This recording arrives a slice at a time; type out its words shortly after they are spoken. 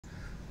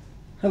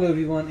Hello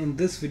everyone, in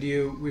this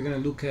video we're going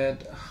to look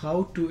at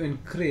how to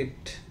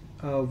encrypt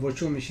a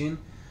virtual machine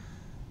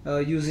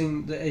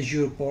using the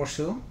Azure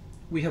PowerShell.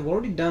 We have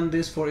already done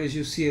this for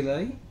Azure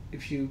CLI.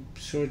 If you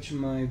search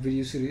my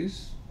video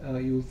series,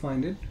 you will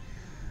find it.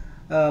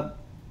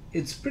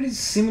 It's pretty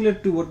similar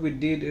to what we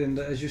did in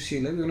the Azure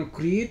CLI. We're going to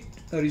create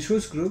a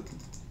resource group,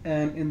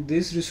 and in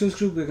this resource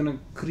group we're going to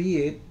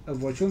create a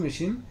virtual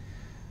machine.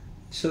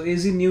 So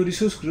AZ new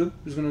resource group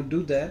is going to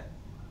do that.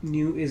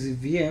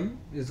 New-AzVM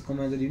is the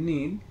command that you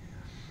need.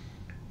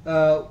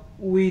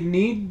 We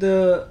need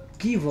the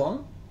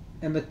KeyVault,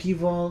 and the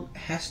KeyVault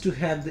has to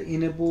have the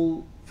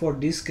enable for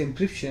disk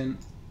encryption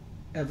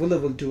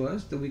available to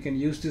us, that we can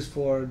use this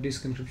for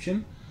disk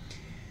encryption.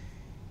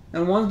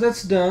 And once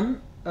that's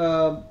done,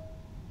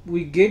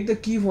 we get the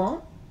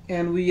KeyVault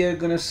and we are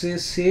gonna say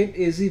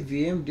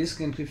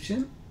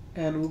Set-AzVMDiskEncryption,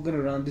 and we're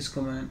gonna run this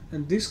command,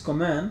 and this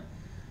command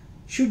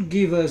should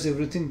give us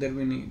everything that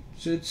we need.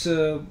 So it's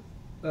a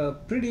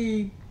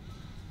pretty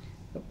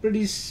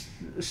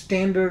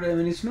standard. I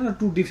mean, it's not a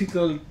too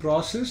difficult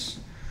process.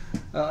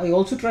 I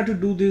also try to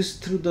do this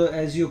through the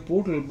Azure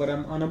portal, but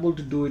I'm unable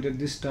to do it at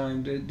this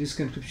time. The disk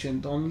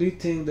encryption, the only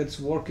thing that's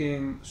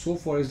working so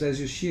far is the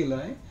Azure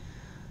CLI,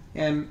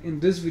 and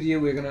in this video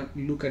we're gonna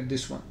look at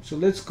this one. So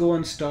let's go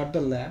and start the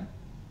lab.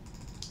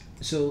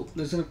 So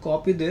let's gonna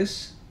copy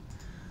this.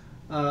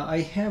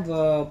 I have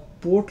a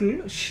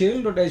portal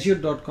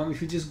shell.azure.com.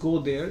 If you just go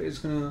there, it's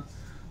gonna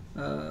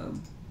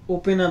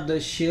open up the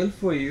shell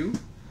for you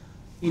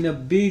in a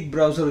big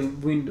browser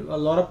window. A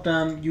lot of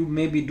time you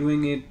may be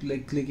doing it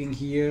like clicking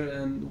here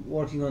and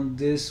working on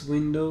this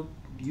window.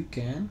 You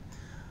can,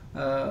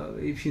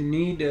 if you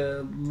need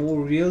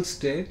more real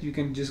estate, you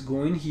can just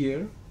go in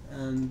here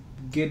and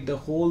get the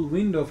whole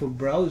window of a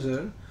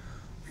browser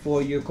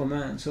for your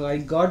command. So I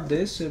got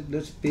this. So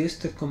let's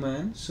paste the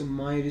command. So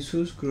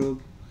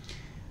MyResourceGroup,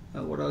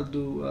 what I'll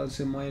do, I'll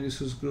say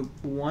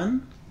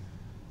MyResourceGroup1,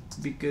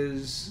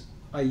 because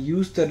I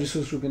used the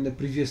resource group in the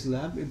previous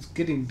lab. It's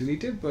getting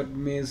deleted, but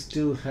may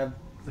still have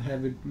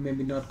it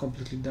maybe not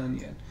completely done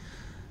yet.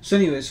 So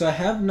anyway, so I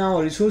have now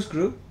a resource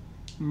group,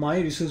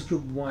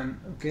 MyResourceGroup1.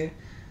 Okay,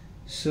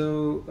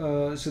 so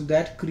so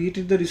that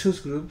created the resource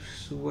group.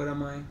 So where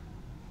am I?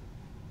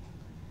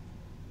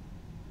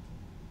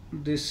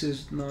 This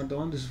is not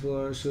on this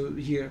for, so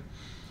here.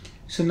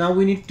 So now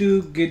we need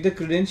to get the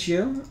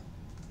credential.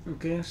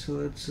 Okay, so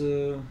let's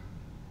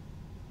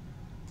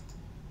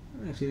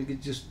actually we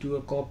could just do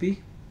a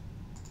copy,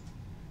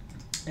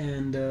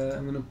 and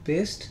I'm gonna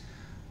paste.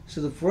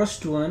 So the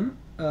first one,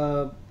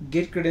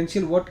 get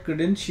credential. What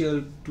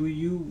credential do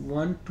you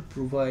want to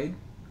provide?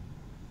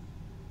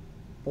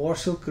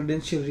 PowerShell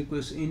credential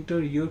request.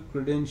 Enter your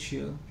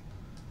credential.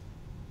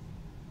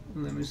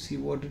 Let me see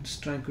what it's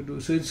trying to do.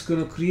 So it's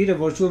gonna create a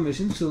virtual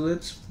machine. So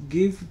let's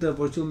give the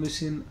virtual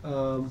machine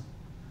a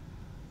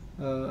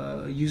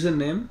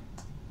username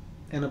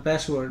and a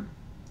password.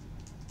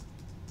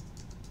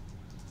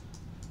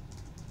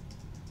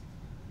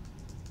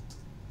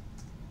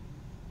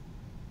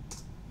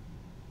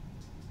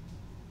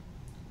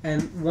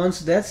 And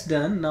once that's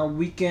done, now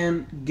we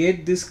can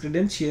get this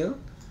credential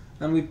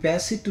and we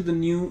pass it to the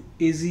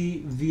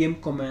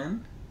New-AzVM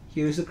command.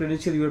 Here is the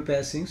credential you are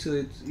passing.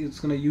 So it's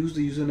going to use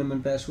the username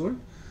and password.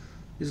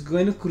 It's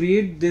going to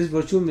create this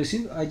virtual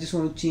machine. I just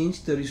want to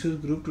change the resource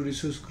group to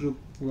resource group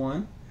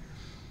 1,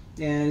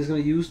 and it's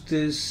going to use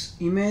this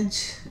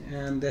image,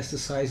 and that's the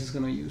size it's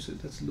going to use it.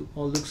 That's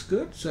all looks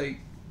good. So I'm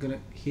going to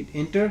hit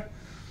enter,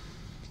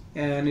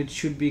 and it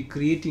should be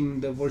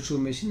creating the virtual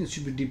machine. It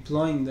should be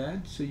deploying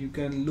that. So you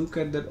can look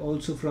at that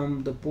also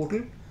from the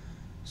portal.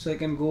 So I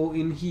can go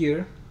in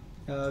here,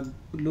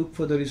 look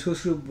for the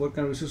resource group, what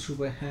kind of resource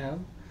group I have.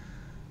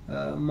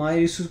 My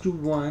resource group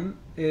 1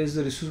 is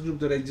the resource group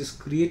that I just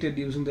created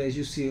using the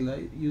Azure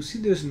CLI. You see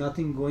there's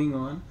nothing going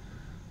on,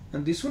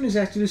 and this one is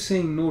actually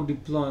saying no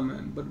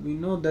deployment, but we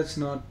know that's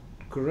not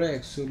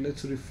correct. So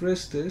let's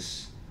refresh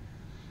this,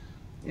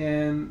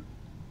 and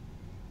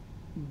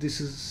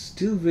this is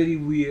still very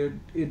weird.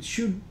 It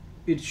should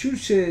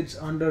say it's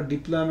under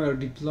deployment or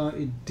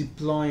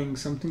deploying,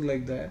 something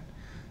like that,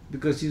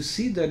 because you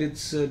see that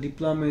its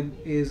deployment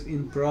is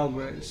in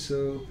progress.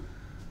 So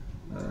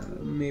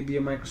maybe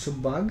a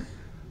Microsoft bug.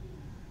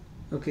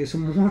 Okay, so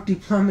more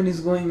deployment is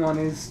going on,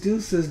 and it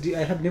still says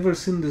I have never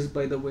seen this,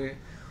 by the way.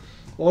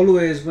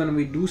 Always when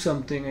we do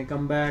something, I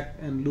come back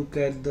and look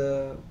at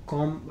the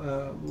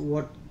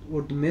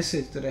what the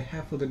message that I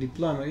have for the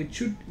deployment. It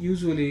should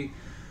usually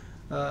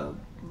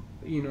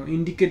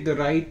indicate the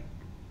right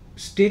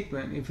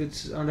statement. If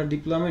it's under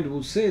deployment, it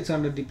will say it's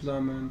under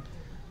deployment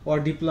or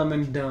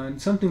deployment done,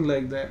 something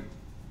like that.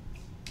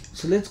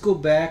 So let's go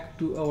back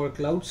to our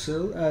Cloud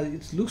Shell.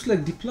 It looks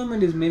like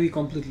deployment is maybe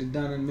completely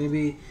done, and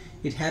maybe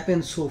it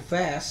happens so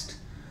fast.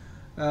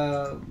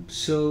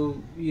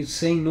 So it's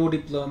saying no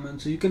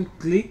deployment. So you can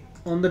click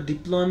on the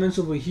deployments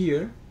over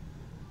here.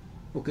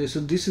 Okay, so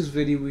this is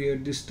very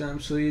weird this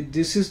time. So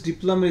this is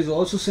deployment is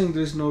also saying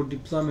there is no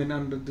deployment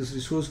under this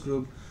resource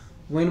group,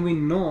 when we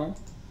know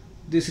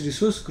this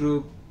resource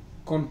group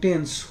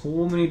contains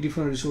so many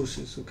different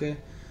resources. Okay,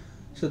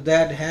 so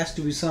that has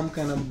to be some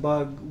kind of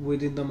bug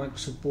within the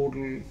Microsoft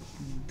portal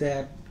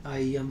that I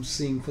am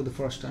seeing for the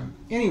first time.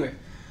 Anyway,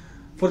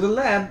 for the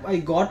lab, I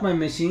got my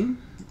machine,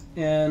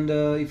 and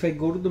if I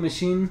go to the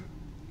machine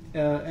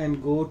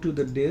and go to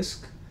the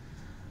disk,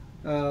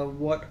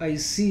 what I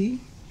see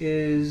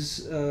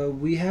is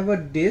we have a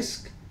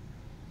disk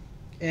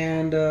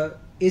and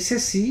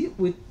SSC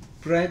with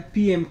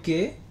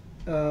PMK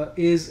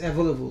is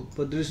available,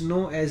 but there is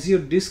no Azure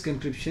Disk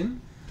Encryption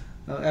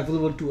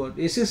available to us.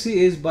 SSC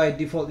is by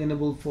default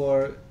enabled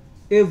for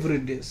every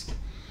disk,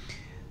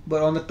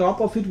 but on the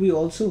top of it we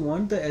also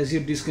want the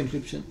Azure Disk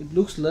Encryption. It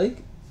looks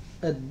like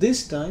at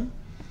this time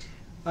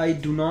I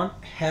do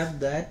not have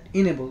that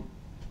enabled.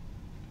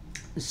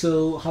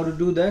 So how to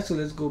do that? So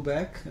let's go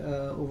back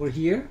over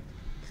here.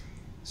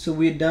 So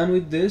we're done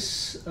with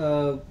this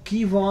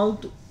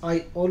KeyVault.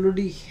 I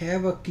already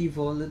have a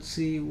KeyVault. Let's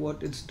see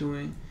what it's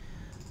doing.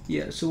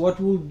 Yeah, so what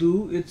we'll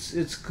do,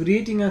 it's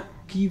creating a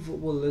KeyVault.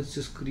 Well, let's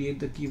just create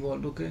the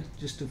KeyVault. Okay,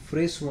 just a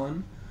fresh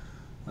one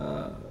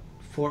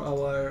for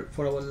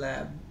our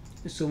lab.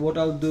 So what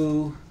I'll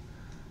do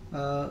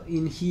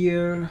in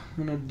here,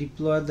 I'm gonna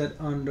deploy that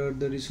under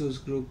the resource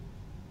group.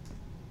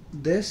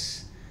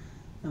 This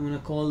I'm gonna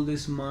call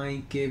this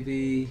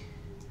MyKV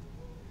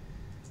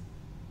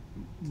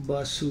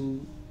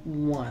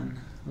Basu1.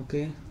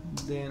 Okay,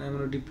 then I'm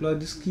gonna deploy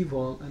this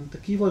KeyVault, and the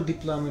KeyVault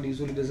deployment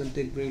usually doesn't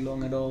take very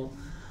long at all.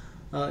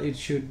 It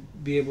should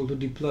be able to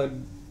deploy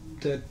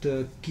that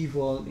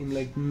KeyVault in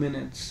like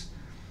minutes,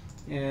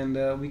 and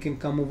we can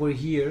come over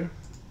here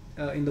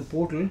in the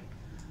portal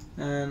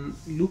and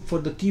look for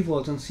the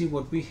KeyVaults and see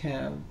what we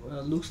have.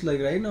 Looks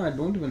like right now I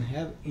don't even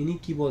have any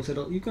KeyVaults at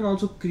all. You can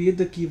also create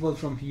the KeyVault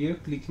from here,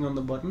 clicking on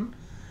the button,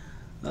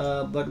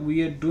 but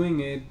we are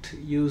doing it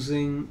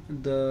using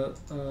the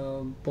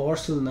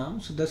PowerShell now.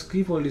 So that's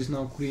KeyVault is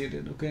now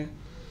created, okay,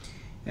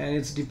 and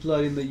it's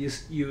deployed in the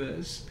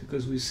US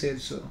because we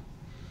said so.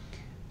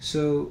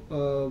 So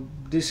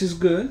this is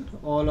good.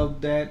 All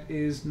of that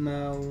is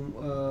now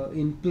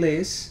in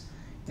place.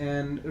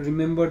 And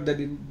remember that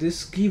in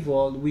this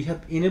KeyVault we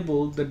have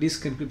enabled the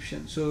disk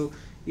encryption. So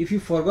if you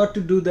forgot to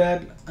do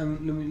that, let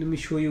me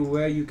show you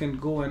where you can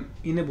go and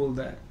enable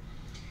that.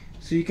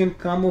 So you can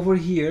come over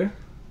here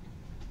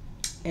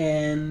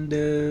and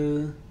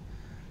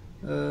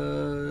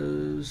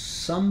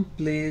some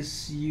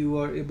place you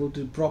are able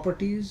to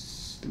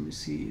properties. Let me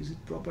see, is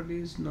it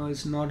properties? No,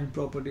 it's not in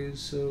properties.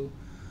 So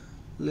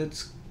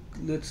let's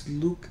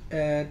look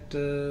at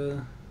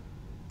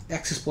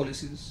access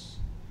policies.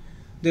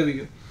 There we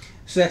go.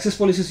 So access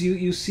policies,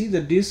 you see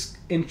the disk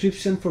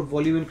encryption for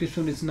volume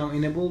encryption is now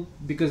enabled,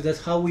 because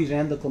that's how we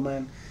ran the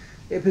command.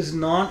 If it's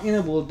not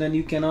enabled, then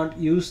you cannot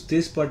use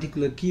this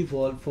particular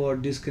KeyVault for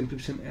disk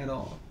encryption at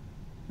all.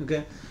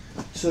 Okay,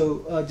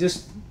 so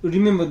just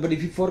remember, but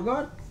if you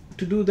forgot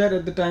to do that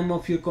at the time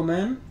of your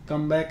command,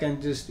 come back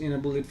and just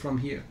enable it from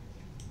here.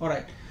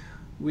 Alright,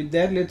 with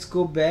that, let's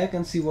go back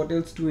and see what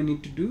else do we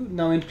need to do.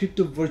 Now encrypt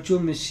a virtual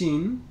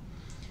machine.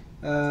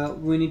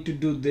 We need to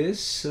do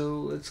this,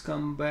 so let's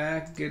come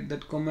back, get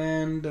that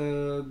command,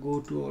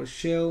 go to our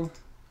shell.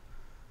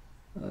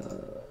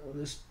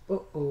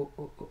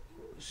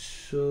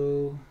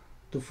 So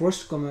the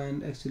first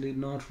command actually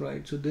not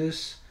right. So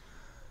this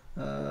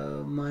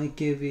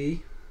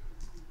MyKV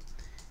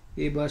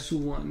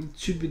Basu1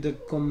 should be the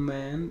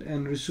command,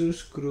 and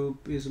resource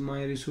group is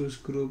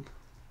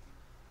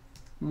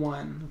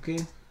MyResourceGroup1. Okay,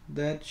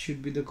 that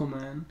should be the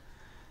command.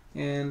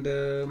 And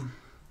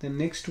the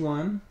next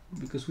one,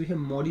 because we have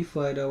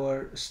modified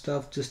our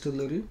stuff just a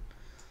little,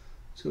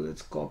 so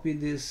let's copy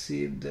this,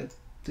 see if that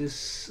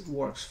this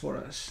works for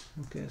us.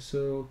 Okay,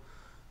 so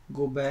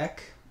go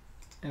back,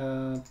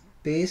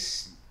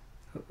 paste.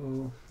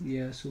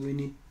 Yeah, so we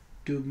need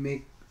to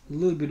make a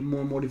little bit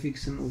more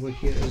modification over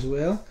here as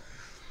well.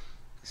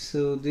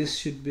 So this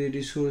should be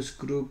resource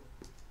group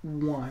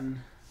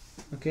 1.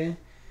 Okay,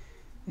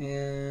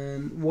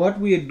 and what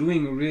we are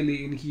doing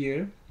really in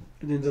here,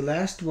 in the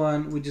last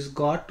one we just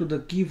got to the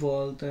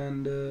KeyVault,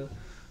 and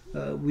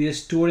we are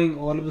storing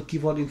all of the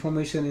KeyVault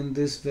information in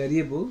this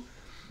variable,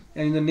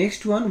 and in the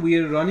next one we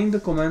are running the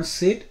command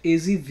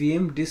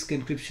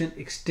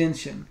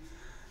Set-AzVMDiskEncryptionExtension,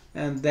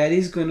 and that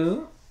is going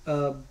to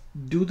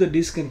do the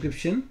disk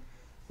encryption,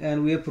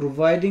 and we are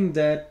providing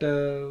that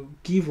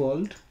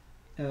KeyVault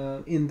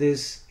in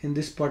this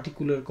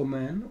particular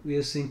command. We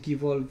are saying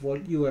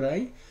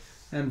KeyVault.VaultUri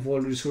and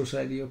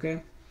VaultResourceId.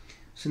 Okay,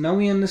 so now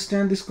we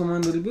understand this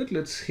command a little bit.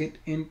 Let's hit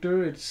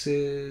enter. It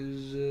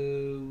says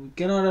we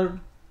cannot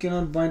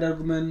bind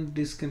argument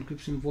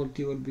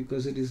DiskEncryptionKeyVaultUrl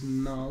because it is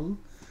null.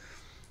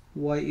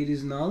 Why it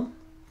is null?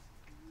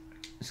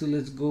 So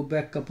let's go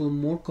back couple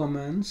more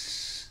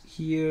commands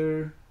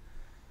here.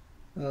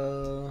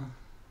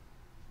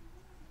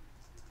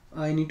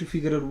 I need to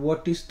figure out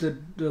what is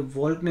the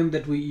vault name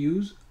that we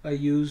use. I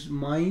use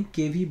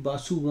MyKV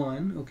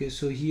Basu1. Okay,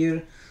 so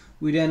here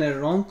we ran a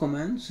wrong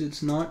command, so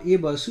it's not a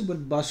Basu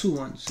but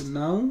Basu1. So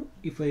now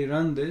if I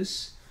run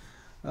this,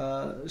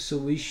 So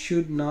we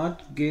should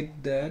not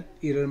get that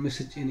error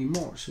message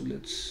anymore. So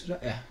let's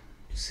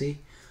see,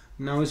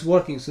 now it's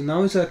working. So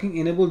now it's working.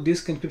 Enable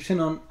disk encryption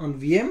on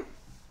VM.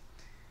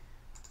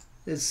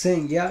 It's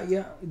saying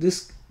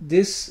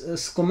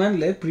this command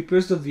lab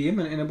prepares the VM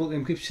and enable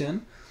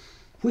encryption,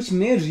 which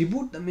may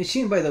reboot the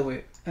machine, by the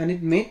way, and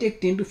it may take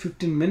 10 to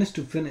 15 minutes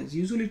to finish.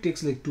 Usually it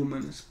takes like 2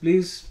 minutes.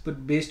 Please,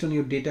 but based on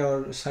your data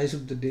or size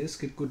of the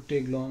disk, it could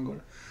take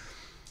longer.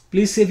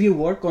 Please save your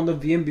work on the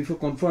VM before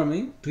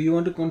confirming. Do you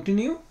want to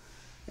continue?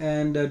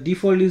 And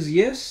default is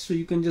yes, so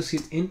you can just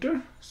hit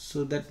enter.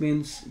 So that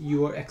means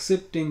you are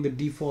accepting the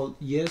default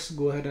yes.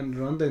 Go ahead and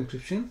run the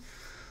encryption.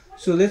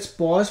 So let's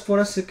pause for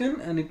a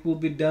second, and it will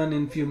be done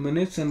in a few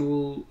minutes, and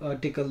we'll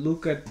take a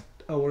look at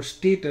our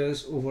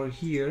status over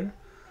here.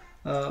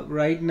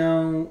 Right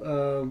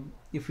now,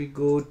 if we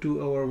go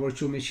to our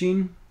virtual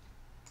machine,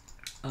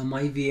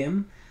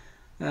 MyVM,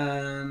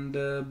 and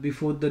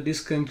before the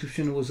disk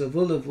encryption was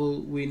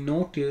available, we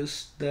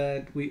noticed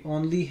that we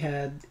only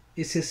had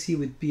SSC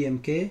with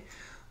PMK.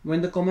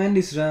 When the command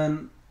is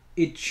run,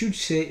 it should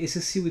say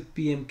SSC with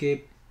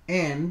PMK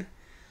and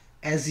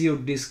AZURE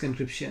disk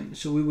encryption.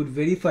 So we would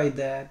verify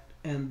that,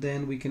 and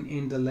then we can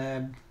end the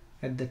lab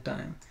at that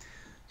time.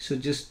 So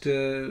just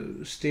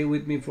stay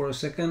with me for a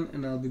second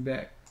and I'll be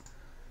back.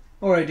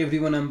 Alright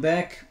everyone, I'm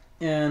back,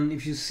 and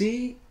if you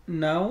see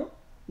now,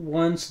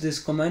 once this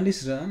command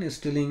is run, it's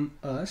telling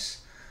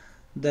us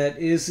that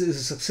is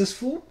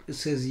successful. It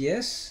says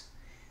yes,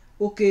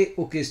 okay,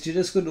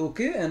 status code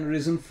okay, and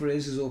reason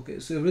phrase is okay.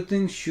 So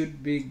everything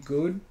should be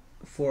good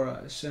for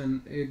us.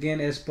 And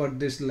again, as per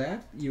this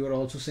lab, you are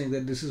also saying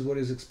that this is what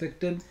is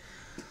expected.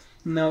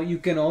 Now you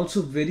can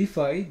also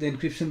verify the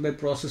encryption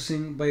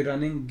by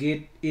running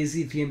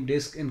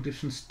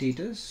Get-AzKeyVault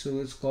status. So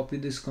let's copy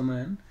this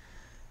command.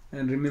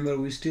 And remember,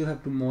 we still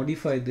have to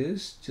modify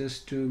this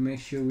just to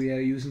make sure we are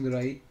using the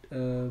right.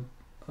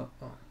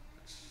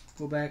 Let's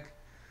go back,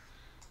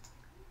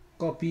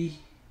 copy,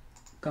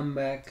 come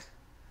back,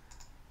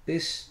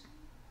 paste.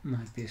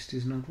 My paste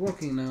is not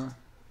working now.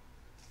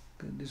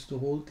 The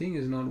whole thing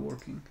is not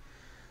working.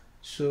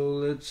 So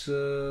let's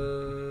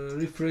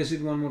refresh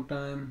it one more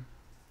time.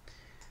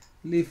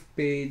 Leave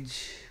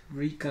page,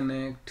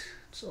 reconnect.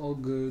 It's all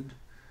good.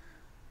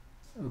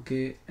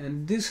 Okay,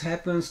 and this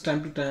happens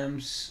time to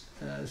time.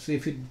 So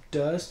if it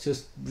does,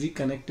 just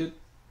reconnect it,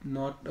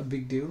 not a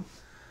big deal,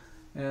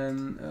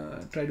 and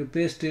try to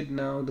paste it.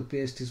 Now the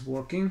paste is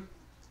working.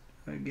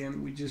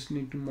 Again, we just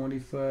need to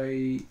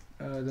modify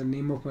the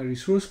name of my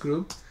resource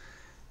group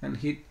and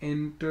hit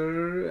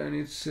enter, and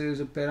it says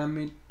a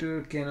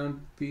parameter cannot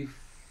be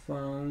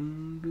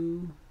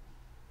found.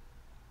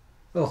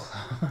 Oh,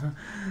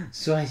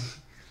 so I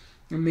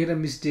made a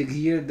mistake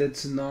here.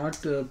 That's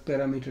not a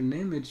parameter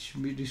name, it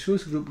should be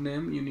resource group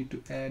name. You need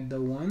to add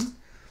the one.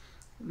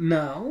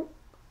 Now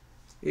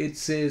it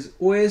says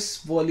OS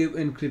volume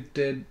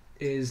encrypted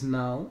is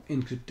now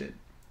encrypted.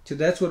 So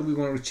that's what we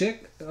want to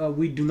check.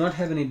 We do not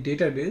have any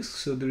data disk,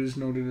 so there is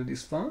no data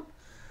disk found.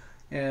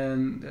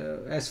 And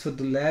as for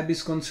the lab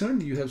is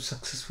concerned, you have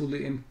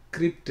successfully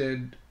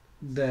encrypted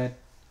that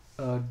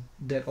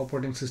that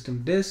operating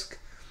system disk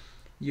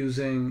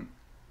using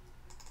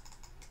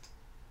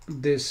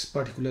this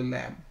particular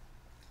lab.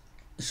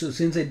 So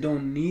since I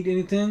don't need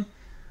anything,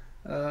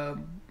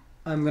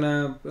 I'm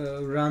gonna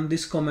run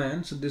this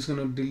command. So this is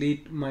gonna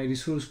delete my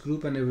resource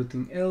group and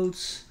everything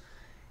else,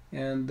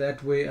 and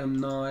that way I'm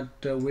not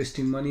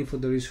wasting money for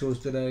the resource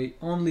that I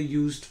only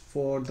used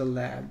for the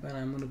lab. And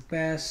I'm gonna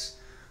pass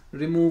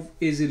remove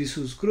AZ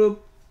resource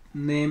group,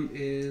 name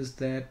is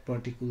that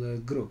particular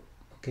group,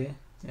 okay,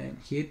 and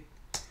hit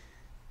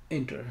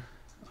enter.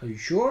 Are you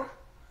sure?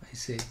 I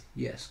say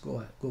yes, go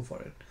ahead, go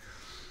for it.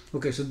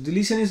 Okay, so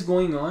deletion is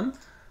going on.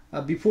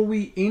 Before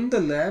we end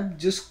the lab,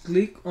 just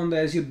click on the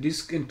AZURE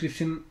disk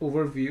encryption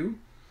overview.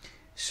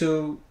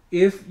 So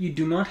if you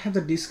do not have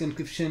the disk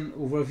encryption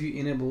overview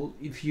enabled,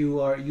 if you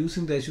are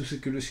using the Azure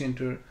Security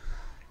Center,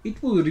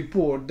 it will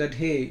report that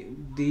hey,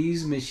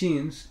 these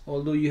machines,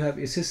 although you have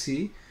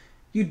SSC,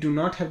 you do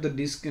not have the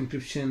disk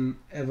encryption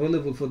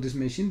available for this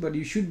machine, but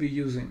you should be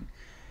using.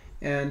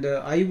 And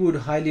I would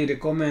highly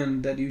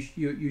recommend that you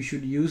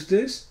should use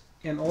this.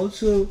 And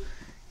also,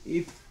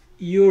 if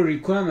your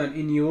requirement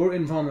in your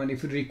environment,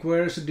 if it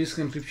requires a disk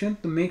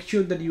encryption, to make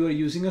sure that you are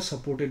using a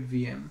supported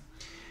VM.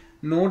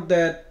 Note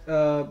that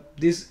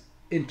this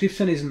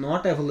encryption is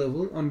not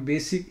available on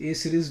basic A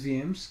series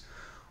VMs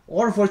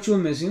or virtual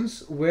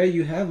machines where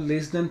you have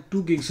less than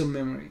 2 gigs of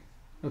memory.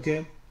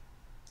 Okay,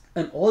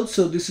 and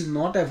also this is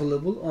not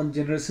available on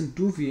generation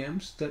 2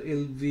 VMs,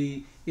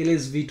 the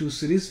LSV2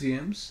 series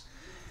VMs.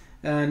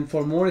 And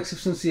for more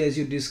exceptions, see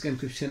Azure disk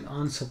encryption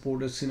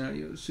unsupported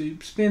scenarios. So you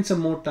spend some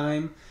more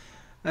time.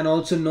 And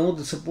also know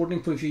the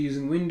supporting for if you're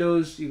using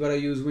Windows, you gotta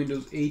use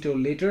Windows 8 or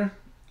later,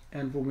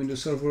 and for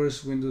Windows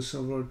servers, Windows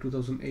Server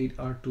 2008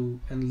 R2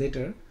 and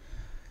later,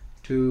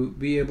 to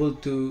be able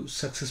to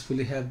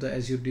successfully have the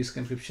Azure disk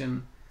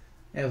encryption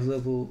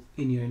available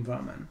in your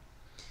environment.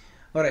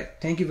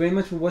 Alright, thank you very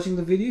much for watching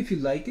the video. If you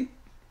like it,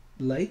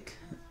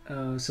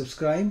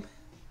 subscribe,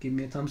 give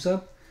me a thumbs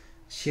up,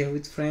 share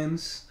with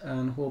friends,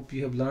 and hope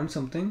you have learned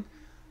something.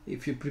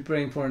 If you're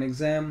preparing for an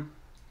exam,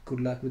 good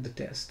luck with the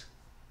test.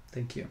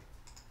 Thank you.